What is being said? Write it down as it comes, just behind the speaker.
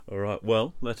Alright,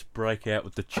 well, let's break out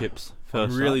with the chips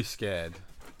first. I'm really up. scared.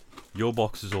 Your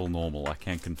box is all normal, I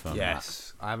can confirm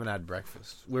Yes. I haven't had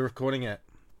breakfast. We're recording at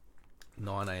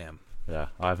 9 a.m. that. Yeah,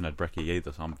 I haven't had brekkie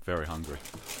either, so I'm very hungry.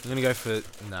 I'm going to go for...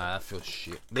 Nah, that feels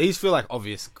shit. These feel like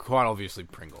quite obviously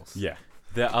Pringles. Yeah.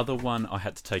 The other one I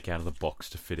had to take out of the box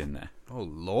to fit in there. Oh,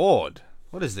 Lord.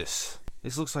 What is this?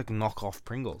 This looks like knockoff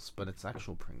Pringles, but it's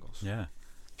actual Pringles. Yeah.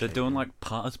 They're doing like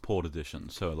passport edition,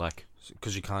 so like...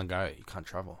 Because you can't go. You can't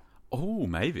travel. Oh,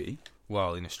 maybe.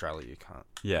 Well, in Australia you can't.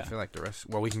 Yeah. I feel like the rest...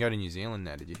 Well, we can go to New Zealand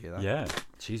now. Did you hear that? Yeah.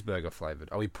 Cheeseburger flavoured.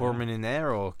 Are we pouring them in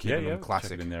there or keeping them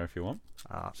classic? Chuck it in there if you want.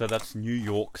 Ah. So that's New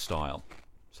York style.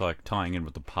 So like tying in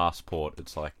with the passport,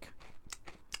 it's like...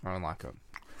 I don't like it.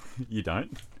 You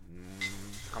don't?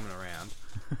 Coming around.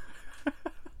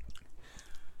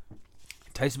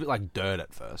 Tastes a bit like dirt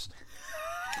at first.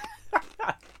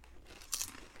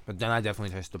 But then I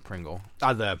definitely taste the Pringle.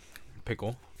 The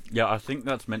pickle. Yeah, I think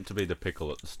that's meant to be the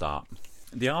pickle at the start.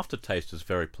 The aftertaste is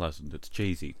very pleasant. It's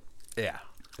cheesy. Yeah.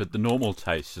 But the normal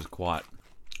taste is quite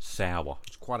sour.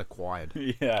 It's quite acquired.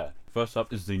 Yeah. First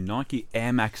up is the Nike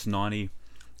Air Max 90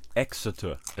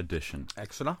 Exeter edition.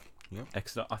 Exeter? Yep.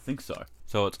 Exeter? I think so.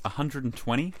 So it's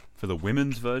 120 for the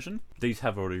women's version. These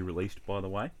have already released, by the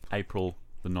way. April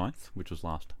the 9th, which was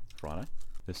last Friday.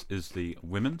 This is the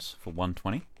women's for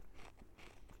 120.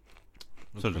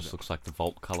 So it just looks like the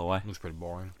Volt colourway. Looks pretty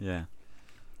boring. Yeah.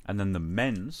 And then the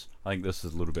men's, I think this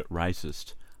is a little bit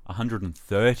racist,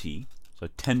 130, so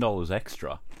 $10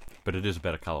 extra, but it is a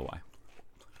better colourway.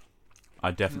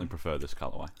 I definitely prefer this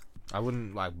colourway. I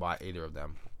wouldn't buy either of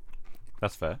them.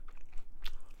 That's fair.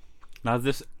 Now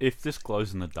if this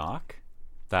glows in the dark,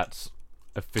 that's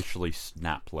officially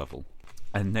snap level.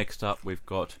 And next up we've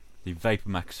got the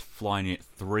VaporMax Flyknit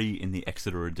 3 in the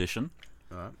Exeter edition.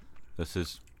 Alright. This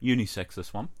is unisex,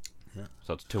 this one. Yeah.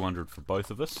 So it's 200 for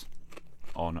both of us.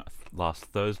 On last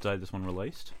Thursday, this one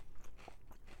released.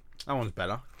 That one's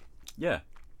better. Yeah.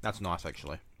 That's nice,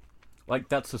 actually. Like,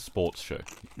 that's a sports shoe.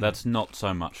 That's not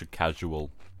so much a casual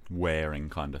wearing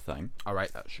kind of thing. I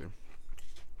rate that shoe.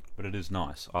 But it is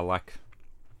nice. I like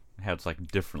how it's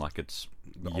like different. Like it's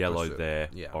The yellow opposite. there,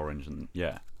 Yeah. orange, and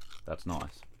yeah, that's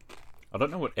nice. I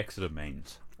don't know what Exeter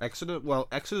means. Exeter? Well,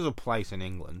 Exeter's a place in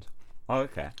England. Oh,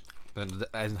 okay. But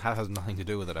it has nothing to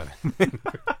do with it, I don't think.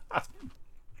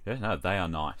 Yeah, no, they are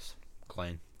nice.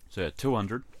 Clean. So yeah,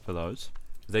 200 for those.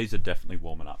 These are definitely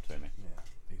warming up to me.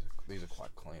 Yeah, these are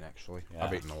quite clean, actually. Yeah.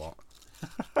 I've eaten a lot.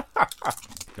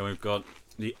 Then we've got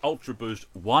the Ultra Boost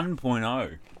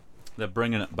 1.0. They're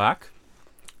bringing it back.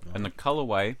 And the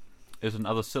colorway is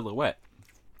another silhouette.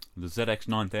 The ZX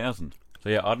 9000. So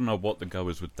yeah, I don't know what the go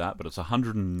is with that, but it's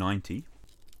 190.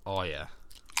 Oh, yeah.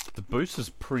 The boost is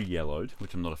pre-yellowed,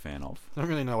 which I'm not a fan of. I don't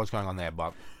really know what's going on there,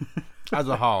 but as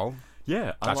a whole,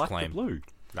 Yeah, I That's like clean. the blue.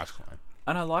 that's clean.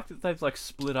 And I like that they've like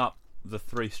split up the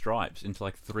three stripes into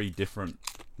like three different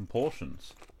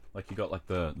portions. Like you got like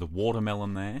the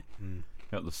watermelon there, you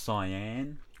got the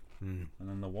cyan, and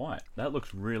then the white. That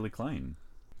looks really clean.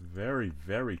 Very,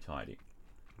 very tidy.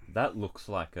 That looks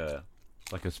like a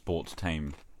sports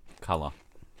team colour.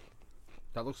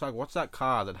 That looks like, what's that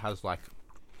car that has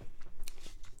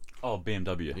Oh,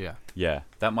 BMW. yeah, Yeah,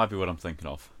 that might be what I'm thinking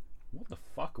of. What the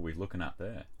fuck are we looking at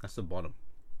there? that's the bottom.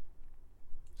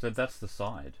 So that's the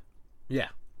side. Yeah.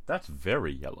 That's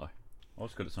very yellow. Oh,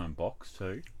 it's got its own box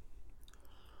too.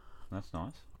 That's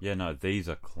nice. Yeah, no, these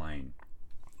are clean.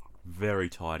 Very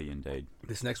tidy indeed.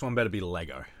 This next one better be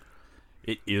Lego.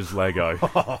 It is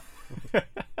Lego.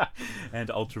 And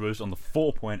Ultra Boost on the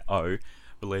 4.0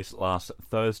 released last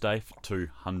Thursday for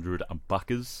 200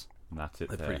 buckers. And that's it.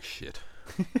 They're there. pretty shit.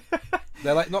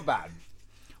 They're not bad.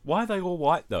 Why are they all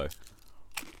white though?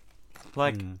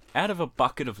 Like, out of a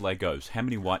bucket of Legos, how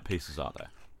many white pieces are there?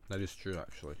 That is true,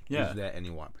 actually. Yeah. Is there any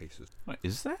white pieces? Wait,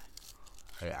 is there?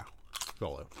 Yeah.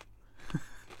 Surely.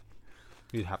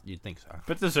 You'd think so.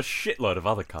 But there's a shitload of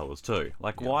other colours too.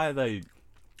 Like, Yeah. why are they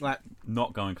Like,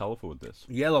 not going colourful with this?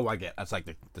 yellow I get. That's like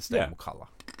the stable colour.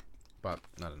 But,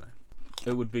 I don't know.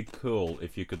 It would be cool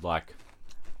if you could, like,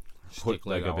 Stick put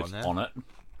Lego bits there. on it.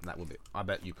 That would be... I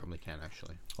bet you probably can,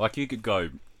 actually. Like, you could go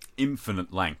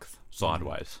infinite length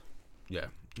sideways. Yeah.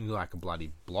 You're like a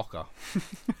bloody blocker.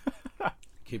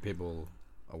 Keep people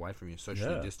away from you.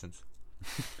 Socially Yeah. distance.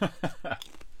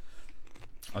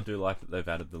 I do like that they've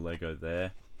added the Lego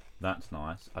there. That's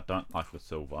nice. I don't like the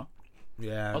silver.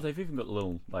 Yeah. Oh, they've even got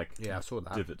little, like, Yeah, I saw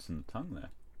that. divots in the tongue there.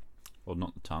 Well,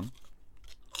 not the tongue.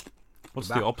 What's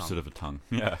back the opposite tongue. of a tongue?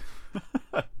 Yeah.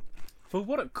 For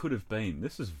what it could have been,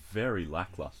 this is very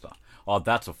lackluster. Oh,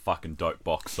 that's a fucking dope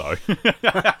box, though.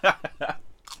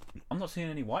 I'm not seeing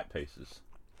any white pieces.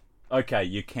 Okay,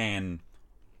 you can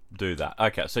do that.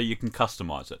 Okay, so you can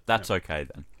customize it. That's okay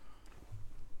then.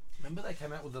 Remember they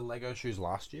came out with the Lego shoes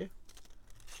last year?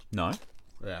 No?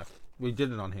 Yeah. We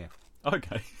did it on here.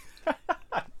 Okay.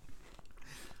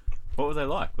 What were they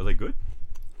like? Were they good?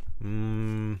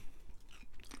 I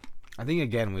think,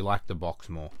 again, we like the box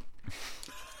more.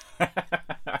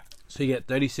 So you get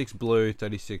 36 blue,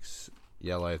 36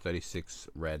 yellow, 36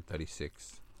 red,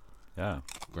 36 Yeah.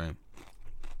 green.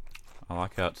 I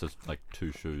like how it's just like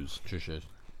 2 shoes. 2 shoes.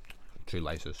 2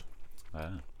 laces. Yeah.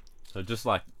 So just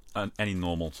like any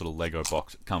normal sort of Lego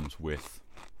box, it comes with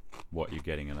what you're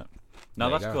getting in it. No,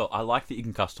 There you that's go. cool. I like that you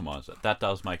can customize it. That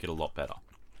does make it a lot better.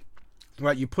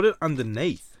 Right, you put it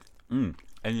underneath. And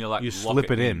you're like, You lock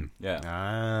slip it in. Yeah.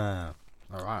 Ah.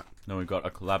 Alright. Then we've got a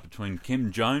collab between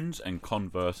Kim Jones and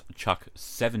Converse Chuck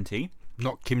 70.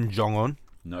 Not Kim Jong-un.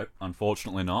 Nope,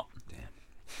 unfortunately not. Damn.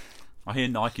 I hear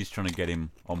Nike's trying to get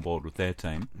him on board with their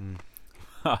team.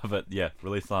 But yeah,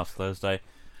 released last Thursday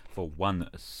for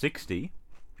 $160.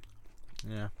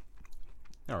 Yeah.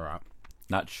 Alright.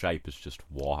 That shape is just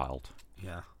wild.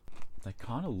 Yeah. They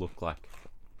kind of look like...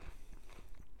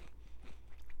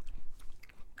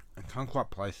 I can't quite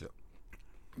place it.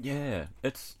 Yeah,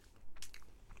 it's...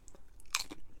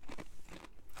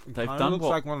 They've Kinda done looks what...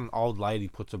 like when an old lady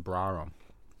puts a bra on.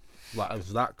 Like,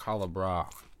 it's that colour bra.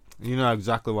 You know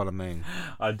exactly what I mean.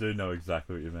 I do know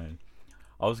exactly what you mean.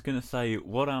 I was going to say,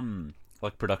 what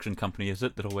like production company is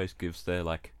it that always gives their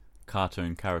like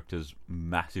cartoon characters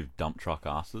massive dump truck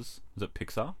asses? Is it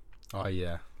Pixar? Oh,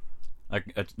 yeah.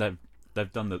 Like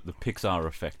they've done the Pixar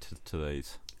effect to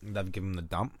these. They've given them the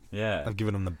dump. Yeah. They've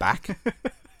given them the back.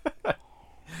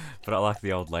 But I like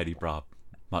the old lady bra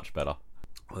much better.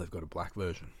 Well, they've got a black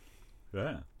version.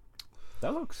 Yeah.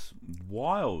 That looks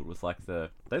wild with like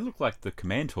they look like the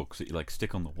command hooks that you like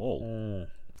stick on the wall.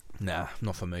 Nah,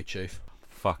 not for me, Chief.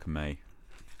 Fuck me.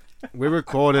 We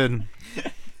recorded.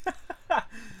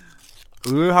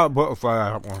 We have put a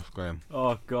photo up on screen.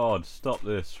 Oh god, stop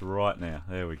this right now.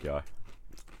 There we go.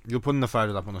 You're putting the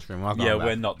photos up on the screen. We're not going Yeah, back.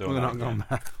 we're not doing We're that not going again.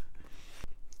 back.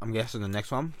 I'm guessing the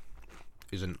next one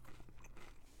is an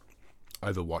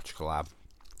Overwatch collab.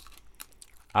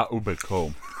 That would be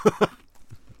cool.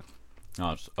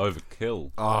 No, it's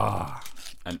Overkill Ah,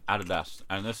 and Adidas,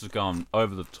 and this is going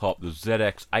over the top. The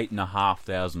ZX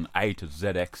 8500 A to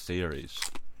ZX series,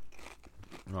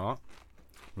 right.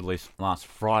 released last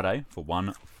Friday for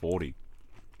 $140.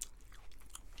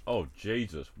 Oh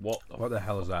Jesus! What What the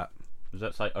hell is that? does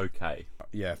that say? Okay.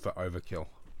 Yeah, for Overkill.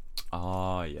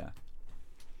 Oh yeah.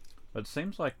 But it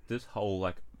seems like this whole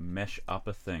like mesh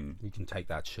upper thing. You can take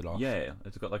that shit off. Yeah,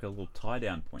 it's got like a little tie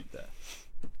down point there.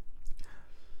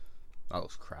 That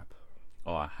looks crap.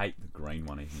 Oh, I hate the green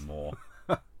one even more.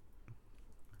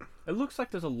 It looks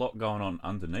like there's a lot going on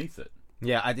underneath it.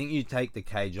 Yeah, I think you take the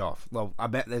cage off. Well, I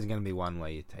bet there's going to be one where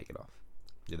you take it off.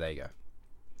 Yeah, there you go.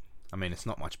 I mean, it's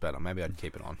not much better. Maybe I'd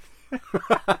keep it on.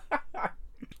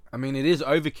 I mean, it is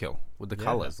Overkill with the Yeah.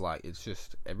 colours. Like, it's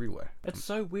just everywhere. It's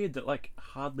so weird that like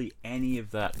hardly any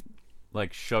of that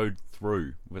like showed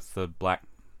through with the black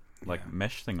like Yeah.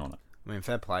 mesh thing on it. I mean,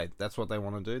 fair play. That's what they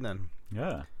want to do, then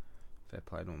Yeah. fair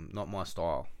play to them. Not my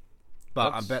style. But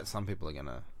That's- I bet some people are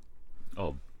gonna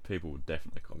Oh, people would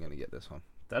definitely call it. get this one.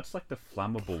 That's like the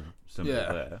flammable symbol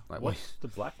Yeah. there. Like, What's the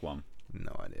black one?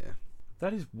 No idea.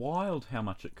 That is wild how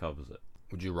much it covers it.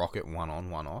 Would you rock it one on,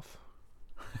 one off?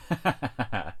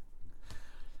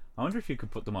 I wonder if you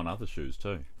could put them on other shoes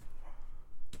too.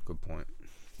 Good point.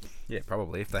 Yeah,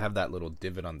 probably if they have that little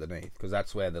divot underneath, because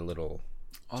that's where the little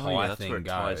Oh tie yeah, that's thing where it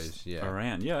ties goes. Yeah,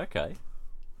 around. Yeah, okay.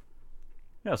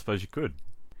 Yeah, I suppose you could.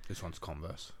 this one's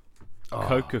Converse.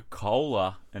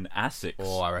 Coca-Cola and Asics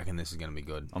Oh, I reckon this is gonna be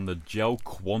good. on the Gel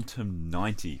Quantum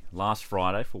 90 last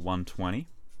Friday for $120.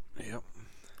 Yep.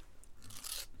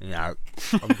 Yeah,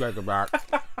 I'm taking back.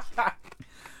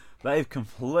 They've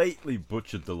completely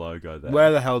butchered the logo there.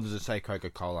 Where the hell does it say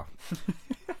Coca-Cola?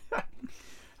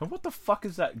 And what the fuck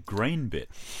is that green bit?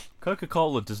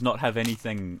 Coca-Cola does not have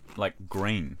anything like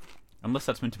green, unless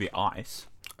that's meant to be ice.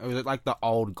 Was it like the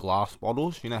old glass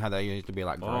bottles? You know how they used to be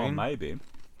like green? Oh, maybe.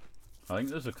 I think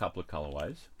there's a couple of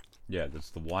colorways. Yeah,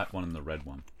 there's the white one and the red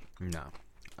one. No,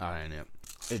 I don't know.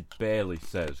 It barely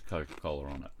says Coca-Cola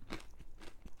on it.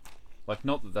 Like,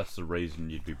 not that that's the reason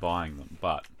you'd be buying them,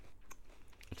 but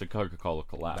it's a Coca-Cola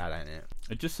collab. That ain't it.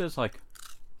 It just says like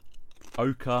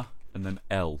Oka and then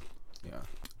L. Yeah.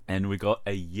 And we got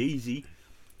a Yeezy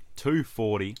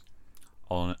 240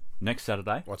 on next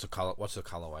Saturday. What's the color? What's the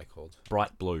colorway called?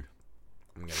 Bright blue.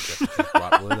 I'm gonna guess it's just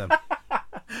bright blue then.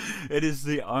 It is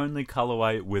the only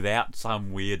colorway without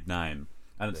some weird name.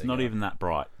 And it's There you not go. even that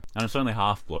bright. And it's only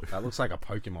half blue. That looks like a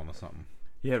Pokemon or something.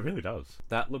 Yeah, it really does.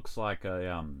 That looks like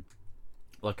a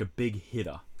big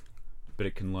hitter, but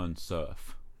it can learn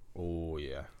surf. Oh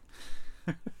yeah.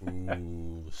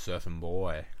 Ooh, surfing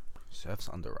boy. Surf's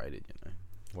underrated, you know.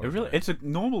 What It a really, man.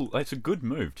 it's a good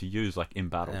move to use like in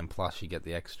battle. And plus you get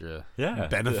the extra Yeah.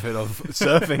 benefit of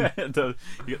surfing.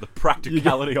 You get the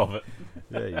practicality of it.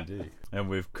 Yeah, you do. And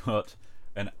we've got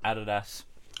an Adidas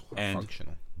and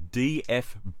Functional.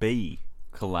 DFB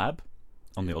collab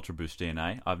on the Ultra Boost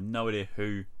DNA. I've no idea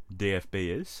who DFB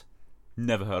is.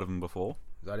 Never heard of them before.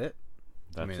 Is that it?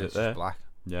 That's I mean, it it's there. just black.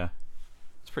 Yeah.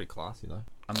 It's pretty classy though.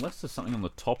 Unless there's something on the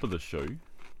top of the shoe.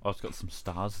 Oh, it's got some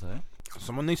stars there.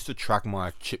 Someone needs to track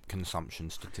my chip consumption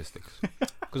statistics.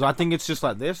 Because I think it's just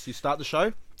like this. You start the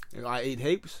show, I eat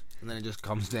heaps, and then it just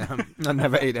comes down. I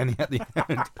never eat any at the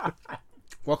end.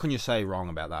 What can you say wrong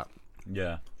about that?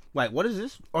 Yeah. Wait, what is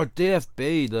this? Oh,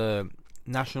 DFB, the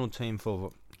national team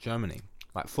for Germany.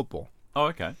 Like football. Oh,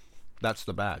 okay. That's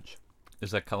the badge.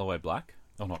 Is that colorway black?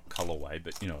 Oh, not colorway,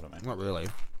 but you know what I mean. Not really.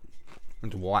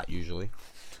 It's white usually.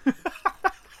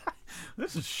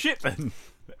 This is shit, then.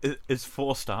 Is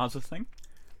 4 stars a thing?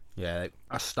 Yeah,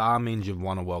 a star means you've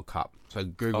won a World Cup. So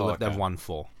Google if okay. they've won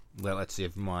 4. Let's see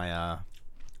if my...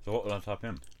 So what would I type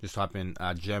in? just type in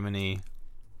Germany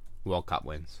World Cup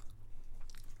wins.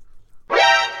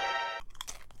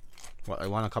 What, they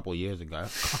won a couple of years ago.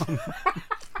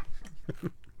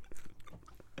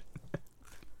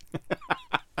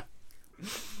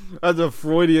 That's a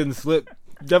Freudian slip.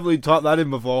 Definitely typed that in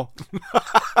before.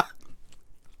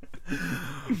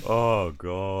 Oh,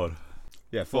 God.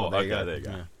 Yeah, 4. There Okay, you go. there you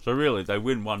go. Yeah. So really, they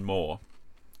win one more,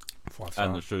 5 and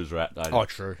stars. the shoes are outdated. Oh,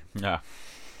 true. Yeah.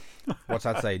 What's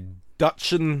that say?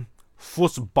 Dutchen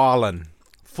Fußballen.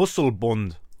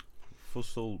 Fusselbund.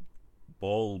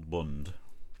 Fusselballbund.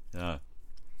 Yeah.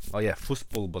 Oh, yeah,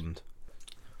 Fußballbund.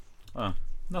 Oh,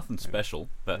 nothing special,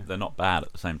 but they're not bad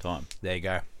at the same time. There you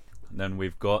go. And then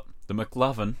we've got the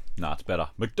McLovin. No, it's better.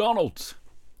 McDonald's.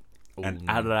 And Ooh.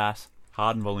 Adidas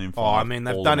Harden Volume 5. Oh, I mean,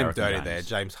 they've done him All-American dirty games. there.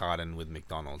 James Harden with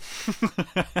McDonald's.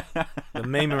 The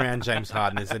meme around James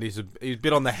Harden is that he's a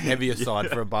bit on the heavier side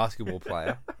for a basketball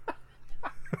player.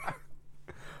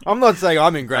 I'm not saying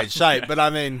I'm in great shape, but I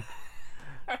mean,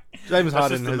 James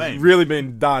Harden just the has meme. really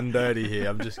been done dirty here.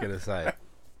 I'm just going to say.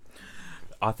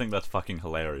 I think that's fucking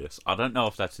hilarious. I don't know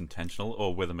if that's intentional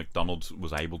or whether McDonald's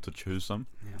was able to choose them,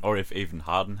 or if even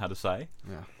Harden had a say.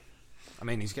 Yeah. I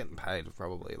mean, he's getting paid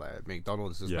probably. Like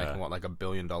McDonald's is Yeah. making what, like $1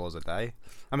 billion a day.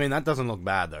 I mean, that doesn't look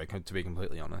bad though. To be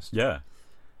completely honest, Yeah.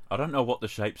 I don't know what the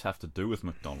shapes have to do with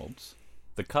McDonald's.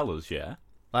 The colours, yeah.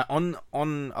 like on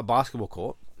a basketball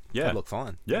court, Yeah. they'd look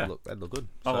fine. Yeah. they'd look good.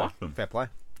 I like them. Fair play.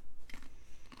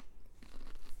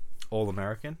 All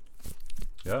American.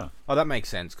 Yeah. Oh, that makes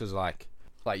sense because like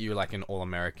you're like an All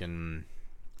American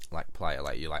like player.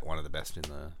 Like you're like one of the best in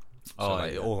the. So Oh,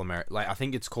 like yeah. All American. Like I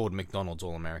think it's called McDonald's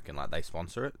All American. Like they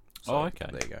sponsor it. So, Oh, okay.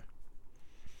 There you go.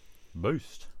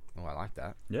 Boost. Oh, I like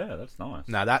that. Yeah, that's nice.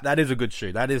 No, that is a good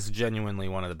shoe. That is genuinely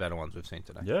one of the better ones we've seen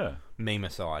today. Yeah. Meme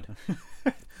aside.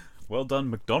 Well done,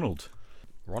 McDonald.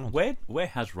 Ronald. Where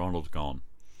has Ronald gone?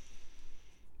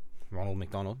 Ronald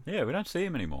McDonald. Yeah, we don't see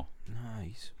him anymore.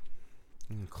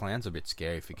 No, clown's a bit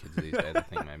scary for kids these days, I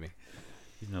think, maybe.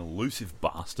 He's an elusive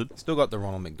bastard. Still got the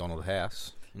Ronald McDonald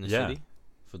house in the Yeah. city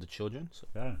for the children, so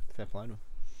Yeah. fair play to him.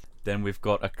 Then we've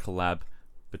got a collab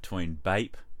between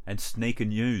Bape and Sneaker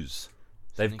News.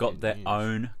 They've Sneaker got their News.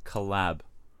 own collab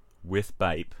with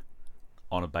Bape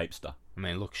on a Bapester. I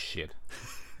mean, it looks shit.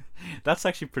 That's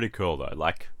actually pretty cool though.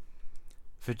 Like,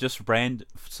 for just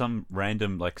some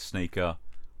random like sneaker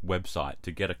website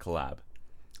to get a collab,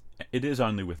 it is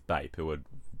only with Bape, who are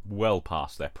well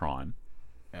past their prime.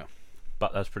 Yeah.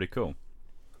 But that's pretty cool.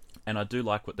 And I do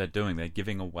like what they're doing. They're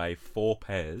giving away 4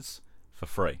 pairs for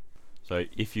free. So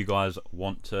if you guys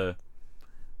want to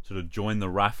sort of join the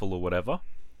raffle or whatever,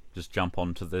 just jump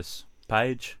onto this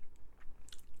page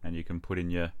and you can put in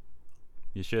your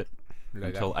shit There you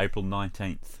until go. April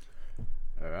 19th.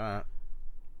 Alright.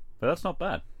 But that's not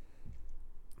bad.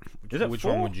 Is it Which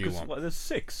 4? one would you 'Cause, want? like, there's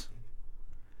 6.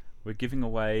 We're giving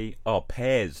away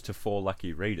pairs to 4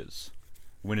 lucky readers.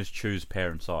 Winners choose pair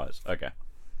and size. Okay.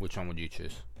 Which one would you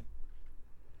choose?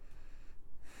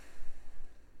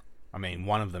 I mean,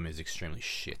 one of them is extremely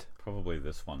shit. Probably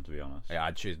this one, to be honest. Yeah,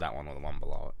 I'd choose that one or the one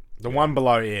below it. The one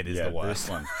below it is yeah, the worst. this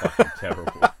one's fucking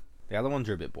terrible. The other ones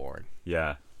are a bit boring.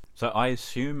 Yeah. So I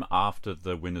assume after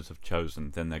the winners have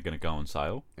chosen, then they're going to go on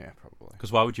sale. Yeah, probably.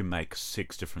 Because why would you make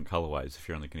 6 different colorways if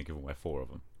you're only going to give away 4 of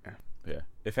them? Yeah. Yeah.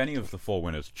 If any of the 4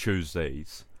 winners choose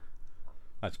these,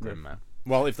 That's grim, man.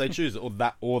 Well, if they choose or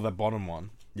that or the bottom one,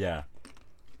 yeah,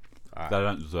 Alright. they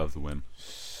don't deserve the win.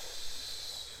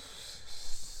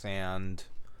 sound,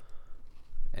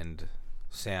 and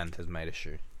sound has made a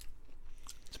shoe.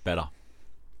 It's better.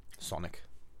 Sonic.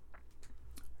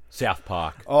 South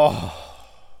Park Oh,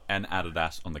 and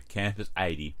Adidas on the Campus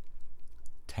 80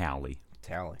 Towley.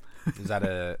 Towley. Is that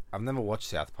a... I've never watched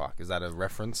South Park. Is that a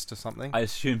reference to something? I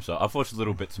assume so. I've watched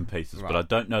little bits and pieces, but Right. I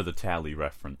don't know the Towley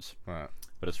reference. Right.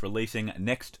 But it's releasing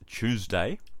next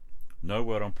Tuesday. No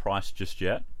word on price just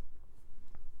yet.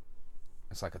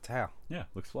 It's like a towel. Yeah,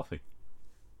 looks fluffy.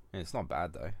 Yeah, it's not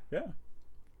bad, though. Yeah.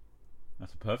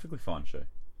 That's a perfectly fine shoe.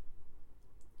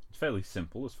 It's fairly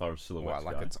simple as far as silhouettes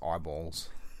Like go. its eyeballs.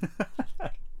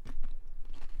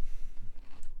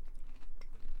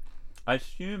 I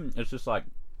assume it's just like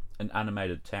an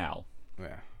animated towel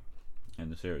Yeah. in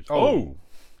the series. Oh!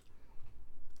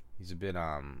 He's a bit,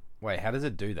 Wait, how does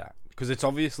it do that? Because it's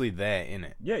obviously there in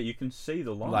it. Yeah, you can see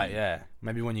the line. Like, yeah.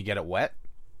 Maybe when you get it wet.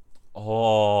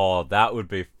 Oh, that would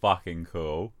be fucking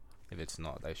cool. If it's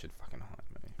not, they should fucking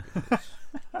hide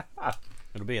me.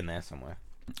 It'll be in there somewhere.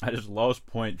 At his lowest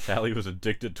point, Tally was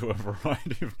addicted to a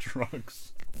variety of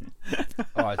drugs.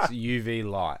 Oh, it's UV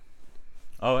light.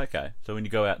 Oh, okay. So when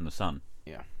you go out in the sun.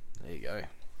 Yeah. There you go.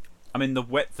 I mean, the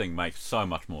wet thing makes so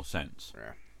much more sense.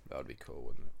 Yeah. That would be cool,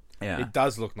 wouldn't it? Yeah, It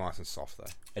does look nice and soft, though.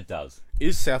 it does.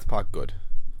 Is South Park good?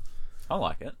 I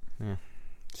like it.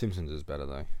 Simpsons is better,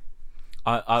 though.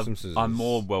 I'm is-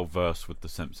 more well versed with The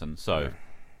Simpsons, so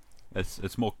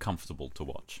it's more comfortable to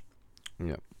watch.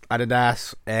 Yeah.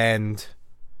 Adidas and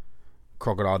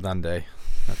Crocodile Dundee.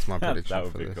 That's my prediction That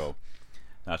would for be this. cool.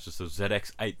 That's just a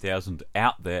ZX 8000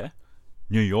 out there,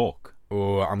 New York.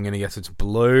 Or I'm going to guess it's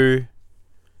blue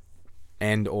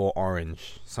and or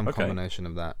orange. Some Okay. combination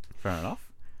of that. Fair enough.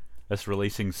 It's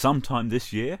releasing sometime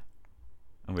this year,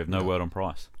 and we have no word on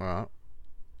price. Alright.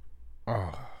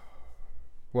 Oh.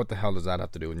 What the hell does that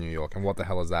have to do with New York? And what the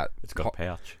hell is that? It's got a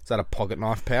pouch. Is that a pocket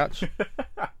knife pouch?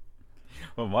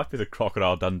 Well, it might be the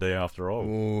Crocodile Dundee after all.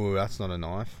 Ooh, that's not a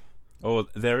knife. Oh,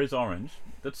 there is orange.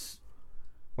 That's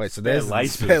Wait, so Spare there's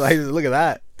laces. spare laces. Look at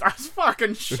that. that's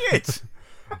fucking shit.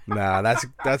 Nah, that's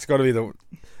got to be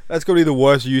the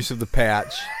worst use of the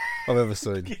pouch I've ever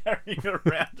seen. Carrying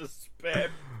around a spare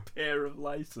pair of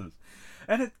laces,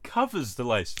 and it covers the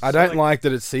laces. I don't like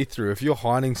that it's see-through. If you're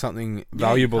hiding something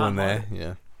valuable can't in there, hide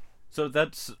yeah, So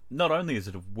that's not only is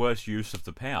it a worse use of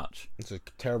the pouch. it's a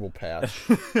terrible pouch.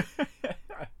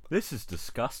 This is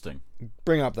disgusting.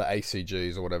 Bring up the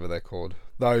ACGs or whatever they're called.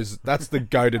 That's the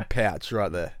goated pouch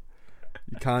right there.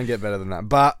 You can't get better than that.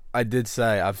 But I did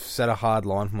say I've set a hard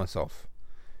line for myself.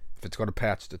 If it's got a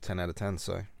pouch, it's a 10 out of 10.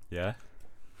 So Yeah.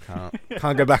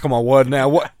 can't go back on my word now.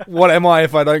 What am I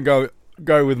if I don't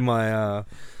go with my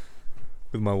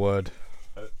word?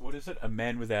 What is it? A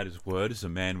man without his word is a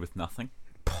man with nothing.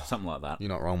 Something like that. You're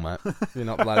not wrong, mate. You're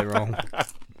not bloody wrong.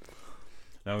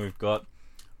 Now we've got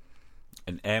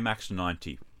an Air Max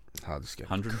 90, It's hard to skip.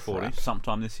 140, Crap.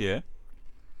 sometime this year,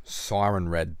 Siren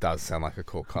red does sound like a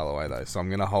cool colorway though, so I'm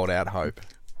gonna hold out hope.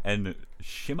 and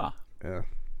Shimmer. Yeah.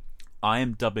 I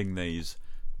am dubbing these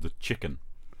the chicken.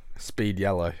 Speed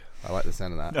yellow. I like the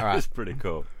sound of that. That All right. is pretty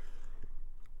cool.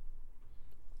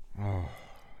 Oh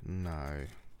no.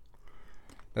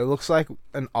 It looks like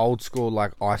an old school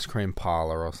like ice cream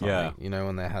parlor or something. Yeah. You know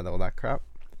when they had all that crap?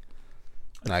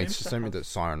 No, seems it's just to sent me have- the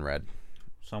siren red.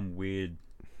 Some weird.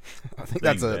 I think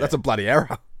thing that's a bloody error.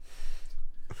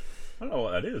 I don't know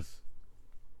what that is.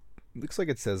 Looks like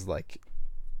it says like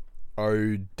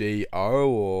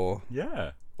ODO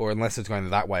Yeah. or unless it's going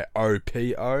that way,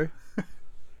 OPO.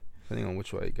 Depending on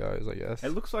which way it goes, I guess. It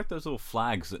looks like those little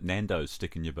flags that Nando's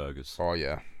stick in your burgers. Oh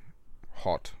yeah.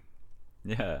 Hot.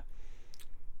 Yeah.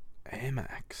 Air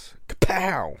Max.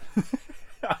 Kapow!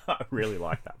 I really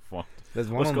like that font. There's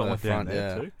one What's on got the one down front, there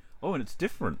yeah. too? Oh, and it's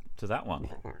different to that one.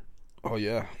 Oh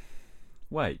yeah.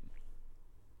 Wait,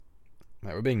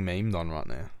 Mate, we're being memed on right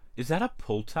now. is that a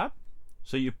pull tab?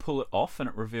 So you pull it off and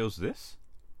it reveals this?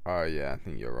 Oh yeah, I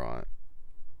think you're right.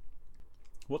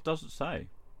 What does it say?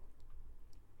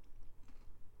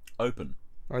 Open.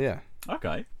 Oh yeah.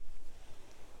 Okay.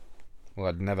 Well,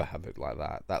 I'd never have it like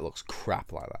that. That looks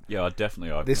crap like that. Yeah, I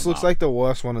definitely open This them looks up. like the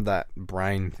worst one of that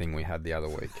brain thing we had the other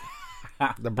week.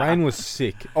 The brain was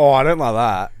sick. Oh, I don't like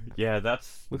that. Yeah,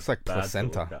 that's Looks like bad to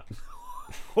placenta.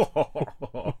 look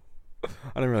at.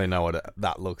 I don't really know what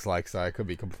that looks like, so I could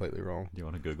be completely wrong. Do you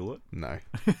want to Google it? No.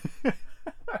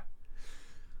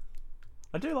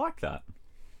 I do like that.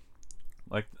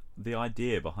 Like the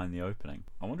idea behind the opening.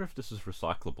 I wonder if this is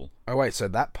recyclable. Oh wait, so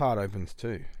that part opens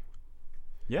too.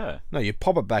 Yeah. No, you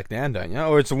pop it back down, don't you?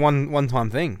 Or it's a one-time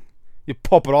thing. You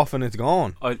pop it off and it's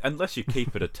gone. Unless you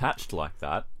keep it attached like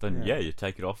that, then yeah, you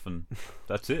take it off and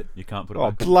that's it. You can't put it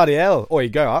Oh, back. bloody hell. Or you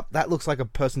go up. That looks like a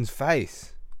person's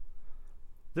face.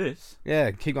 This?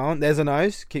 Yeah, keep going. There's a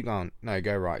nose. Keep going. No,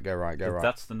 go right, go right, go right.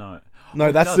 That's the nose. No,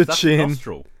 Oh, that's no, the that's chin. The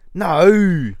nostril.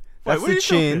 No! That's what are the you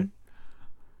chin. talking?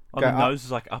 Oh, Go the up. nose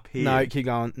is like up here. No, keep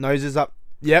going. Nose is up.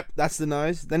 Yep, that's the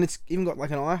nose. Then it's even got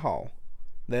like an eye hole.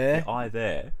 There. The eye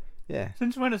there. Yeah.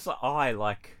 Since when is the eye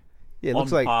like Yeah, it on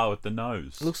looks like par with the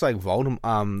nose? it looks like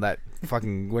Voldemort. That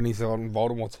fucking when he's on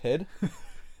Voldemort's head.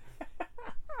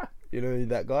 You know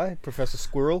that guy, Professor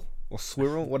Squirrel or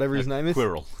Swirrel, whatever his name is.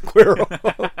 Squirrel. Squirrel.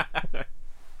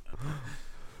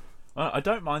 I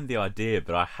don't mind the idea,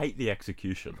 but I hate the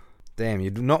execution. Damn, you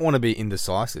do not want to be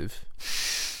indecisive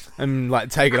and like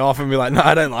take it off and be like, no,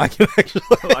 I don't like it actually.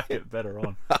 I like it better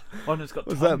on. Oh, and it's got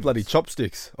What's tongues. that? Bloody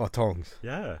chopsticks or tongs?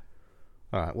 Yeah,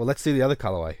 All right, well let's see the other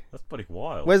colorway. that's bloody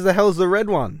wild. Where's the hell's the red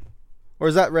one? Or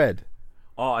is that red?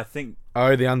 Oh, I think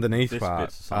Oh, the underneath This part.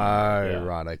 bit's Oh, something, yeah.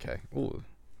 right, okay. Ooh.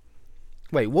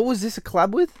 Wait, what was this a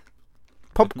collab with?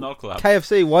 Pop not a collab.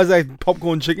 KFC. Why is there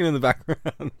popcorn chicken in the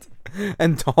background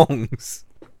and tongs?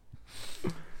 I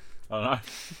don't know.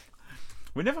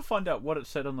 We never find out what it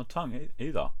said on the tongue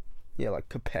either. Yeah, like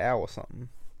kapow or something.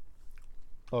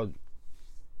 Oh,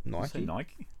 Does it say Nike.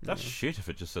 Nike? That's shit if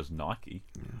it just says Nike.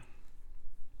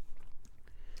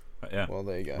 But yeah, Well,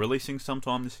 there you go. releasing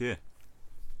sometime this year.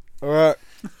 All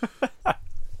right.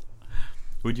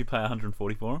 Would you pay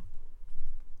 140 for them?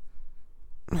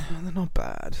 They're not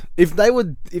bad. If they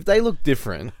look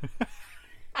different,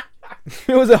 if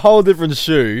it was a whole different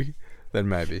shoe, then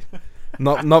maybe.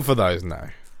 Not for those, no.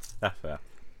 That's fair.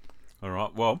 All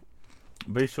right. Well,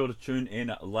 be sure to tune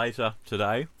in later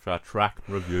today for our track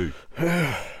review.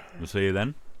 We'll see you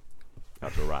then.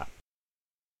 That's a wrap.